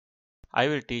I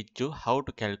will teach you how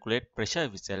to calculate pressure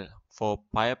vessel for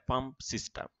fire pump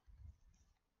system.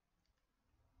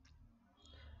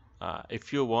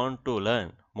 If you want to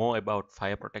learn more about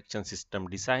fire protection system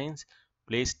designs,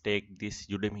 please take this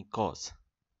Udemy course.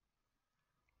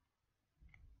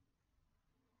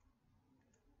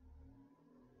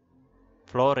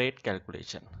 Flow rate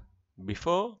calculation.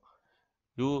 Before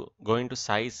you going to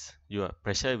size your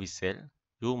pressure vessel,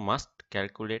 you must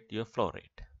calculate your flow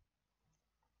rate.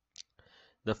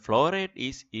 The flow rate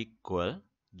is equal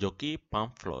jockey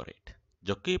pump flow rate.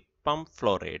 Jockey pump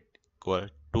flow rate equal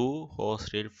to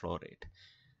hose reel flow rate.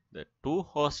 The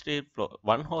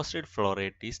one hose reel flow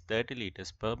rate is 30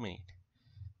 liters per minute.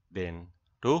 Then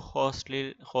two hose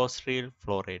reel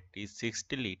flow rate is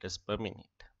 60 liters per minute.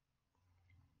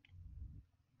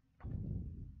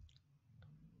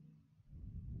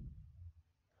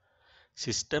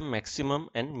 System maximum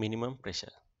and minimum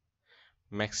pressure.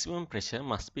 Maximum pressure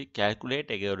must be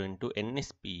calculated according to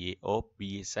NSPA or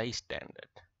PSI standard.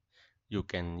 You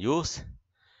can use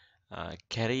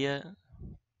carrier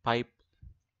pipe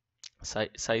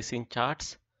sizing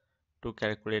charts to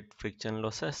calculate friction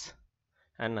losses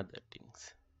and other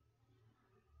things.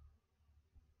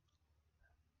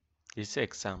 This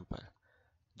example.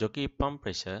 Jockey pump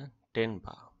pressure 10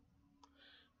 bar.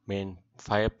 Main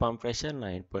fire pump pressure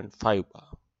 9.5 bar.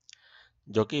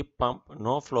 Jockey pump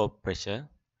no flow pressure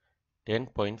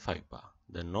 10.5 bar.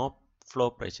 The no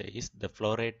flow pressure is the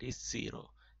flow rate is 0.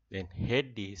 Then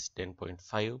head is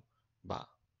 10.5 bar.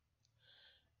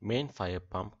 Main fire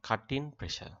pump cut-in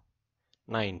pressure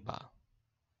 9 bar.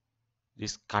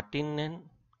 This cut-in and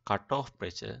cut-off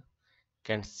pressure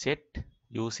can set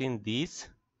using these.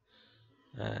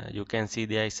 You can see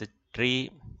there is a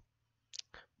 3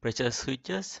 pressure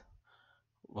switches.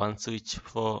 One switch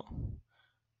for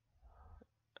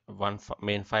one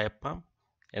main fire pump,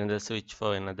 another switch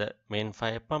for another main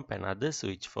fire pump, another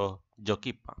switch for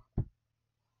jockey pump.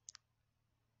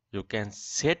 You can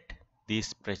set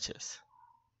these pressures.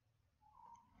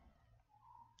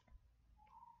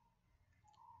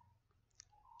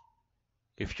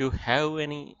 If you have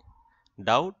any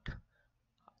doubt,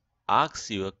 ask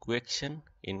your question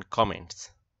in comments.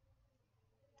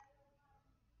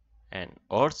 And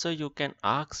also you can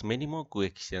ask many more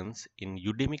questions in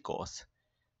Udemy course.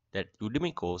 That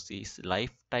Udemy course is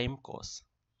lifetime course.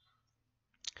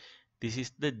 This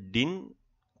is the DIN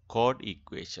code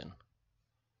equation.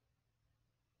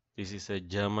 This is a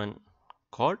German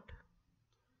code,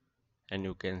 and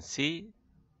you can see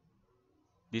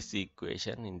this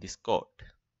equation in this code.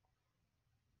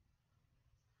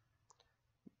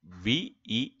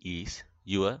 VE is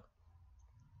your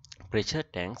pressure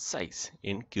tank size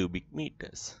in cubic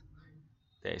meters.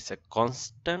 There is a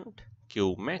constant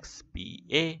Qmax,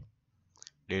 PA,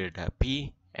 delta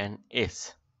P and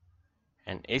S.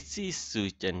 And S is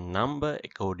switch number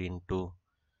according to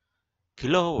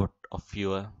kilowatt of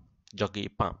your jockey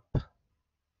pump.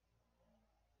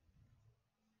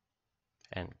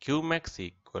 And Qmax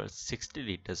equals 60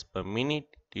 liters per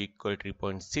minute equal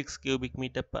 3.6 cubic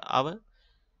meter per hour.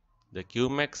 The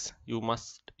Qmax, you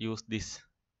must use this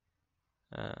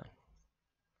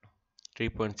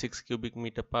 3.6 cubic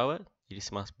meter per hour.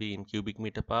 This must be in cubic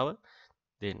meter per hour.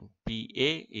 Then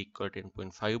PA equal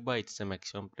 10.5 bar, it's the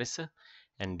maximum pressure,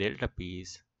 and delta P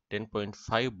is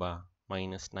 10.5 bar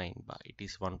minus 9 bar, it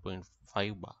is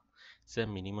 1.5 bar. It's the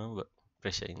minimum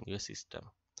pressure in your system.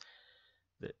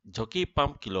 The jockey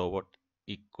pump kilowatt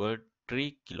equal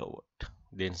 3 kilowatt.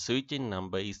 Then switching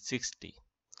number is 60.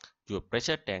 Your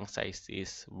pressure tank size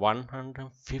is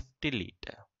 150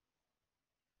 liter.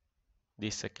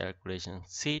 This is a calculation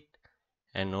sheet,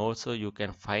 and also you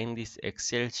can find this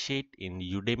Excel sheet in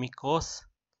Udemy course.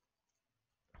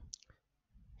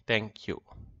 Thank you.